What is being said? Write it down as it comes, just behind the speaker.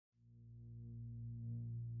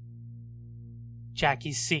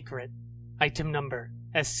Jackie's Secret. Item number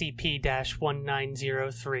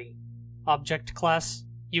SCP-1903. Object Class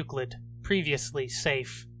Euclid. Previously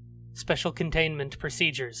safe. Special Containment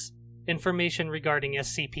Procedures. Information regarding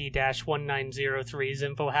SCP-1903 is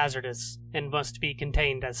infohazardous and must be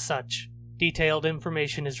contained as such. Detailed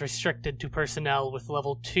information is restricted to personnel with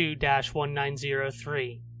Level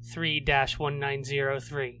 2-1903,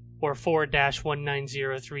 3-1903, or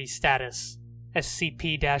 4-1903 status.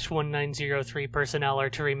 SCP-1903 personnel are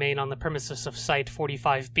to remain on the premises of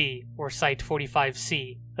Site-45B or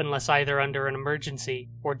Site-45C unless either under an emergency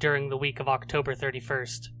or during the week of October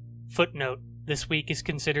 31st. Footnote: this week is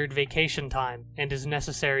considered vacation time and is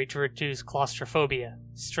necessary to reduce claustrophobia,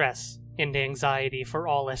 stress, and anxiety for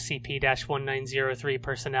all SCP-1903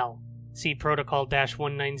 personnel. See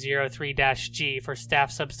Protocol-1903-G for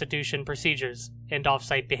staff substitution procedures and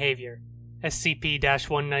off-site behavior.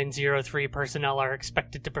 SCP-1903 personnel are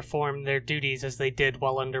expected to perform their duties as they did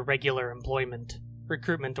while under regular employment.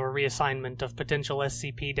 Recruitment or reassignment of potential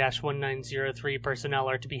SCP-1903 personnel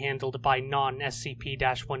are to be handled by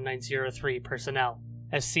non-SCP-1903 personnel.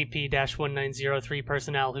 SCP-1903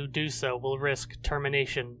 personnel who do so will risk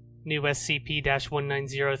termination. New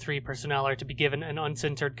SCP-1903 personnel are to be given an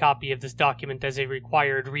uncensored copy of this document as a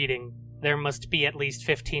required reading. There must be at least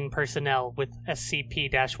 15 personnel with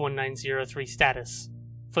SCP-1903 status.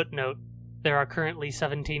 Footnote: there are currently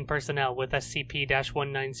 17 personnel with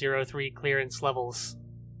SCP-1903 clearance levels.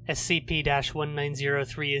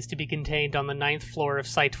 SCP-1903 is to be contained on the 9th floor of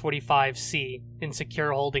Site-45C in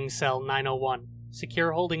Secure Holding Cell 901.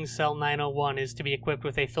 Secure Holding Cell 901 is to be equipped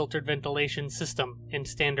with a filtered ventilation system and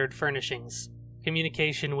standard furnishings.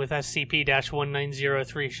 Communication with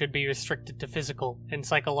SCP-1903 should be restricted to physical and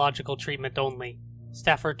psychological treatment only.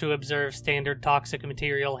 Staff are to observe standard toxic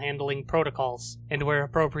material handling protocols and wear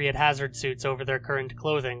appropriate hazard suits over their current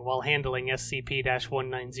clothing while handling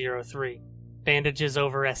SCP-1903. Bandages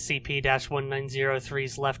over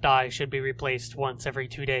SCP-1903's left eye should be replaced once every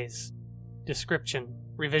 2 days. Description: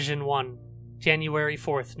 Revision 1. January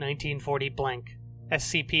 4th, 1940 blank.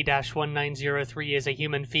 SCP-1903 is a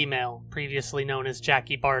human female, previously known as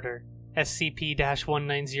Jackie Barter.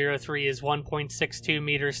 SCP-1903 is 1.62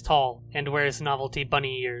 meters tall and wears novelty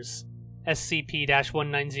bunny ears.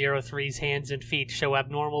 SCP-1903's hands and feet show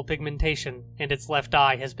abnormal pigmentation, and its left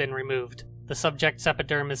eye has been removed. The subject's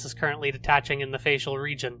epidermis is currently detaching in the facial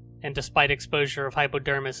region, and despite exposure of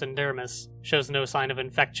hypodermis and dermis, shows no sign of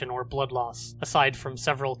infection or blood loss, aside from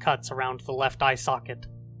several cuts around the left eye socket.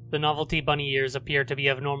 The novelty bunny ears appear to be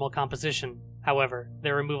of normal composition. However,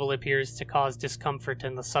 their removal appears to cause discomfort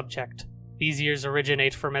in the subject. These ears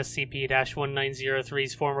originate from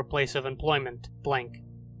SCP-1903's former place of employment, blank.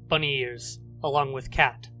 Bunny ears, along with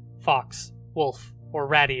cat, fox, wolf, or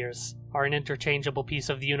rat ears, are an interchangeable piece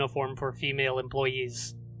of the uniform for female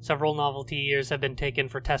employees. Several novelty ears have been taken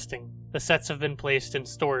for testing. The sets have been placed in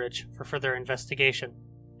storage for further investigation.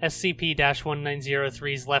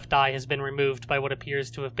 SCP-1903's left eye has been removed by what appears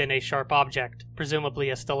to have been a sharp object, presumably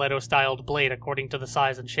a stiletto-styled blade according to the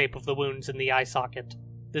size and shape of the wounds in the eye socket.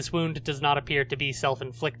 This wound does not appear to be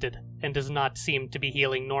self-inflicted, and does not seem to be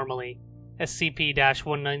healing normally.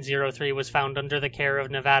 SCP-1903 was found under the care of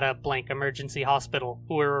Nevada Emergency Hospital,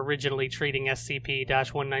 who were originally treating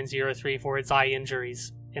SCP-1903 for its eye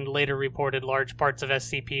injuries, and later reported large parts of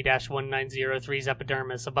SCP-1903's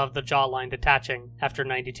epidermis above the jawline detaching after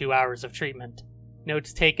 92 hours of treatment.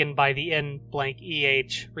 Notes taken by the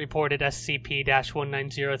N-EH reported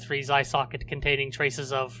SCP-1903's eye socket containing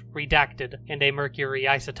traces of redacted and a mercury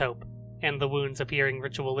isotope, and the wounds appearing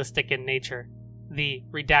ritualistic in nature. The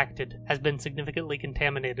redacted has been significantly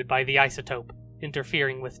contaminated by the isotope,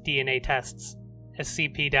 interfering with DNA tests.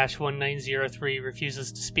 SCP-1903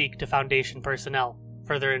 refuses to speak to Foundation personnel.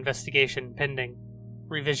 Further investigation pending.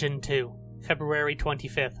 Revision 2. February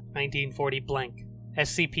 25th, 1940 blank.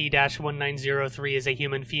 SCP-1903 is a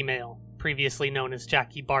human female, previously known as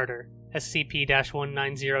Jackie Barter.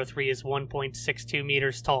 SCP-1903 is 1.62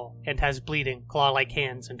 meters tall and has bleeding, claw-like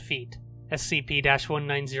hands and feet.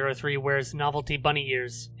 SCP-1903 wears novelty bunny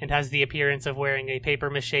ears and has the appearance of wearing a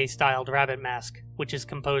papier-mâché-styled rabbit mask, which is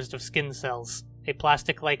composed of skin cells, a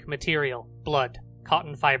plastic-like material, blood,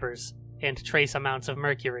 cotton fibers, and trace amounts of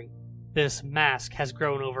mercury. This mask has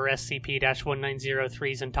grown over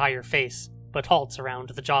SCP-1903's entire face, but halts around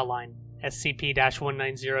the jawline.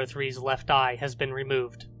 SCP-1903's left eye has been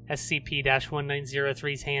removed.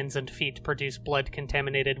 SCP-1903's hands and feet produce blood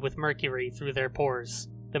contaminated with mercury through their pores.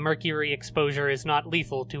 The mercury exposure is not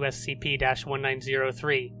lethal to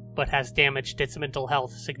SCP-1903, but has damaged its mental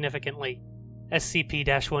health significantly.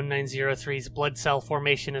 SCP-1903's blood cell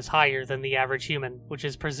formation is higher than the average human, which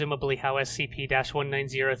is presumably how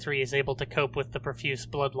SCP-1903 is able to cope with the profuse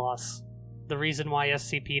blood loss. The reason why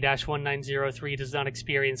SCP-1903 does not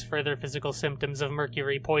experience further physical symptoms of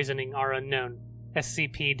mercury poisoning are unknown.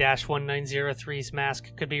 SCP-1903's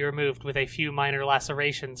mask could be removed with a few minor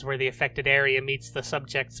lacerations where the affected area meets the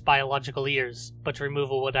subject's biological ears, but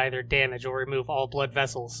removal would either damage or remove all blood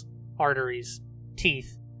vessels, arteries,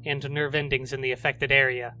 teeth, and nerve endings in the affected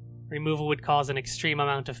area. Removal would cause an extreme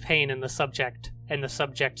amount of pain in the subject, and the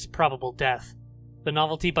subject's probable death. The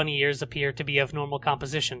novelty bunny ears appear to be of normal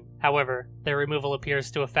composition. However, their removal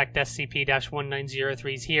appears to affect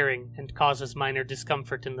SCP-1903's hearing and causes minor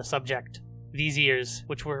discomfort in the subject. These ears,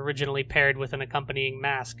 which were originally paired with an accompanying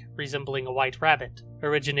mask resembling a white rabbit,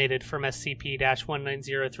 originated from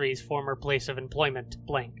SCP-1903's former place of employment,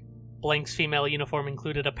 Blank. Blank's female uniform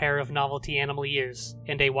included a pair of novelty animal ears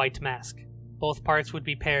and a white mask. Both parts would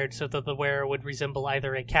be paired so that the wearer would resemble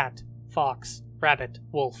either a cat, fox, rabbit,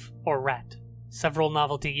 wolf, or rat. Several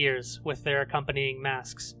novelty ears, with their accompanying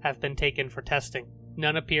masks, have been taken for testing.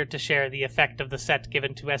 None appear to share the effect of the set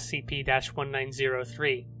given to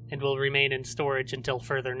SCP-1903, and will remain in storage until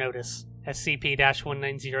further notice.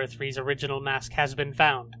 SCP-1903's original mask has been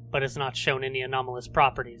found, but has not shown any anomalous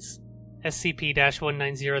properties.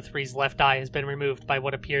 SCP-1903's left eye has been removed by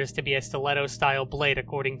what appears to be a stiletto-style blade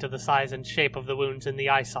according to the size and shape of the wounds in the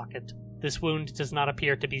eye socket. This wound does not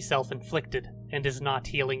appear to be self-inflicted, and is not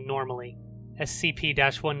healing normally.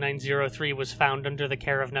 SCP-1903 was found under the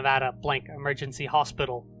care of Nevada Blank Emergency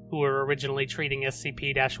Hospital, who were originally treating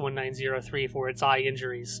SCP-1903 for its eye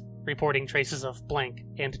injuries, reporting traces of blank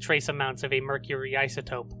and trace amounts of a mercury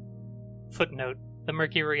isotope. Footnote: the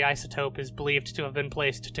mercury isotope is believed to have been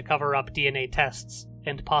placed to cover up DNA tests,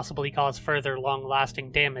 and possibly cause further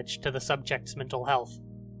long-lasting damage to the subject's mental health.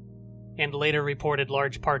 And later reported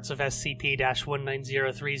large parts of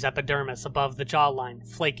SCP-1903's epidermis above the jawline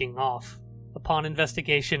flaking off. Upon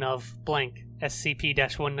investigation of blank,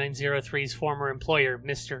 SCP-1903's former employer,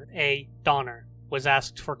 Mr. A. Donner, was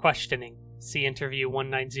asked for questioning. See Interview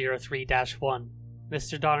 1903-1.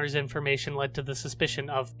 Mr. Donner's information led to the suspicion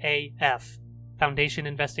of A.F. Foundation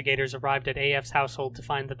investigators arrived at A.F.'s household to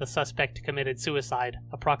find that the suspect committed suicide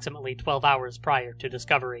approximately 12 hours prior to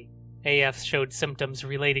discovery. A.F. showed symptoms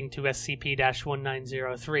relating to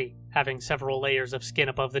SCP-1903, having several layers of skin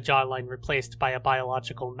above the jawline replaced by a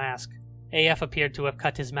biological mask. A.F. appeared to have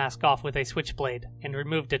cut his mask off with a switchblade, and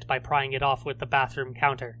removed it by prying it off with the bathroom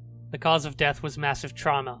counter. The cause of death was massive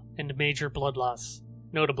trauma and major blood loss.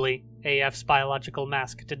 Notably, A.F.'s biological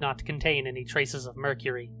mask did not contain any traces of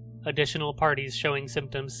mercury. Additional parties showing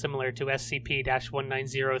symptoms similar to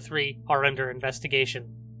SCP-1903 are under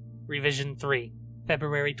investigation. Revision 3.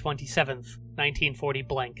 February 27th, 1940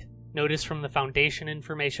 blank. Notice from the Foundation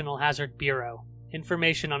Informational Hazard Bureau.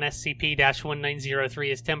 Information on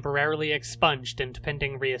SCP-1903 is temporarily expunged and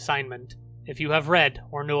pending reassignment. If you have read,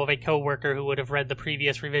 or know of a coworker who would have read the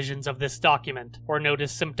previous revisions of this document, or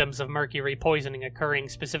noticed symptoms of mercury poisoning occurring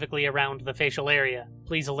specifically around the facial area,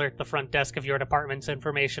 please alert the front desk of your department's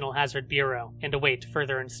Informational Hazard Bureau and await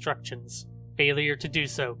further instructions. Failure to do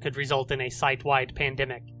so could result in a site-wide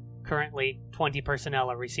pandemic. Currently, 20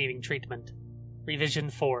 personnel are receiving treatment. Revision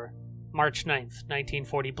 4. March 9th,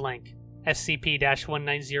 1940 blank.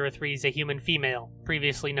 SCP-1903 is a human female,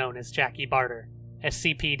 previously known as Jackie Barter.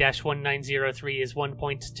 SCP-1903 is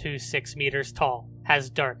 1.26 meters tall,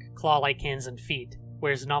 has dark, claw-like hands and feet,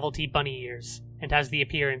 wears novelty bunny ears, and has the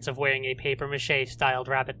appearance of wearing a papier-mâché-styled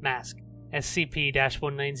rabbit mask.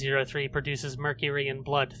 SCP-1903 produces mercury and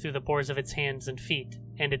blood through the pores of its hands and feet,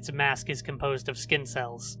 and its mask is composed of skin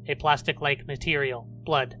cells, a plastic-like material,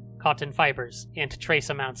 blood, cotton fibers, and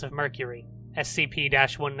trace amounts of mercury.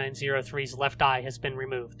 SCP-1903's left eye has been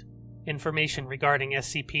removed. Information regarding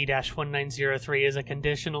SCP-1903 is a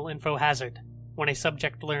conditional info hazard. When a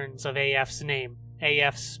subject learns of AF's name,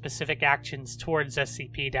 AF's specific actions towards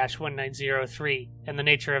SCP-1903, and the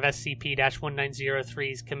nature of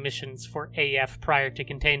SCP-1903's commissions for AF prior to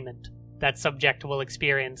containment, that subject will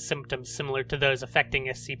experience symptoms similar to those affecting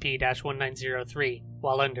SCP-1903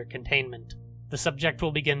 while under containment. The subject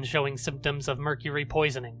will begin showing symptoms of mercury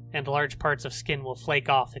poisoning, and large parts of skin will flake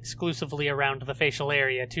off exclusively around the facial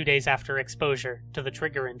area 2 days after exposure to the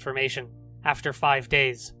trigger information. After 5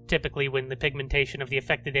 days, typically when the pigmentation of the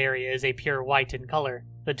affected area is a pure white in color,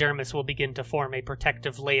 the dermis will begin to form a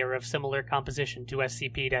protective layer of similar composition to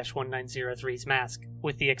SCP-1903's mask,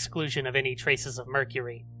 with the exclusion of any traces of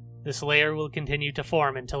mercury. This layer will continue to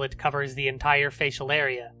form until it covers the entire facial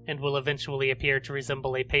area, and will eventually appear to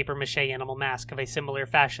resemble a papier-mâché animal mask of a similar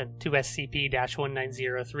fashion to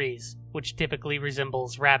SCP-1903's, which typically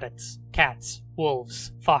resembles rabbits, cats,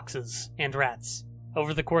 wolves, foxes, and rats.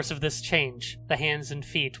 Over the course of this change, the hands and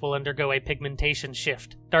feet will undergo a pigmentation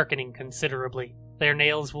shift, darkening considerably. Their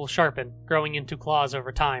nails will sharpen, growing into claws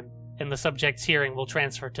over time, and the subject's hearing will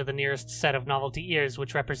transfer to the nearest set of novelty ears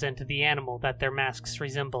which represent the animal that their masks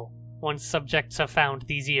resemble. Once subjects have found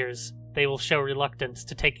these ears, they will show reluctance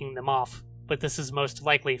to taking them off, but this is most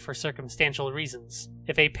likely for circumstantial reasons.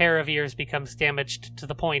 If a pair of ears becomes damaged to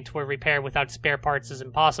the point where repair without spare parts is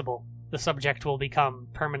impossible, the subject will become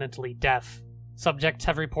permanently deaf. Subjects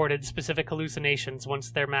have reported specific hallucinations once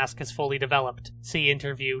their mask is fully developed. See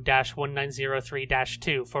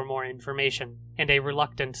Interview-1903-2 for more information, and a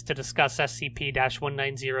reluctance to discuss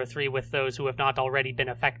SCP-1903 with those who have not already been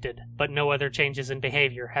affected, but no other changes in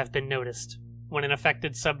behavior have been noticed. When an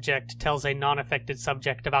affected subject tells a non-affected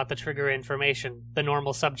subject about the trigger information, the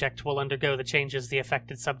normal subject will undergo the changes the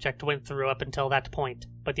affected subject went through up until that point,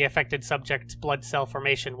 but the affected subject's blood cell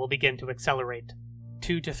formation will begin to accelerate.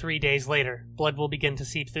 2 to 3 days later, blood will begin to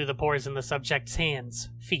seep through the pores in the subject's hands,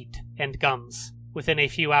 feet, and gums. Within a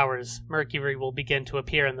few hours, mercury will begin to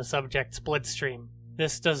appear in the subject's bloodstream.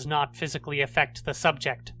 This does not physically affect the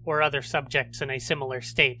subject or other subjects in a similar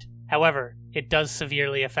state. However, it does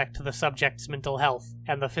severely affect the subject's mental health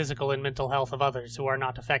and the physical and mental health of others who are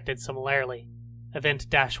not affected similarly.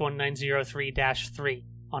 Event-1903-3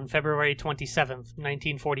 On February 27,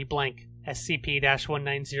 1940 blank,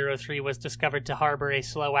 SCP-1903 was discovered to harbor a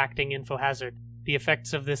slow-acting infohazard. The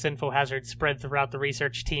effects of this infohazard spread throughout the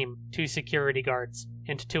research team, 2 security guards,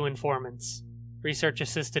 and 2 informants. Research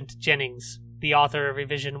Assistant Jennings, the author of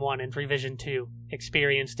Revision 1 and Revision 2,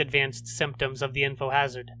 experienced advanced symptoms of the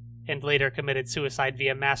infohazard, and later committed suicide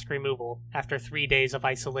via mask removal after 3 days of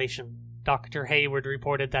isolation. Dr. Hayward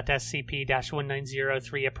reported that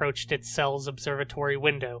SCP-1903 approached its cell's observatory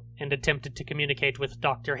window and attempted to communicate with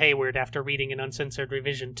Dr. Hayward after reading an uncensored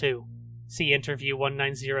Revision 2. See Interview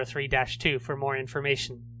 1903-2 for more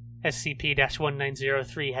information.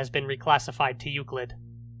 SCP-1903 has been reclassified to Euclid.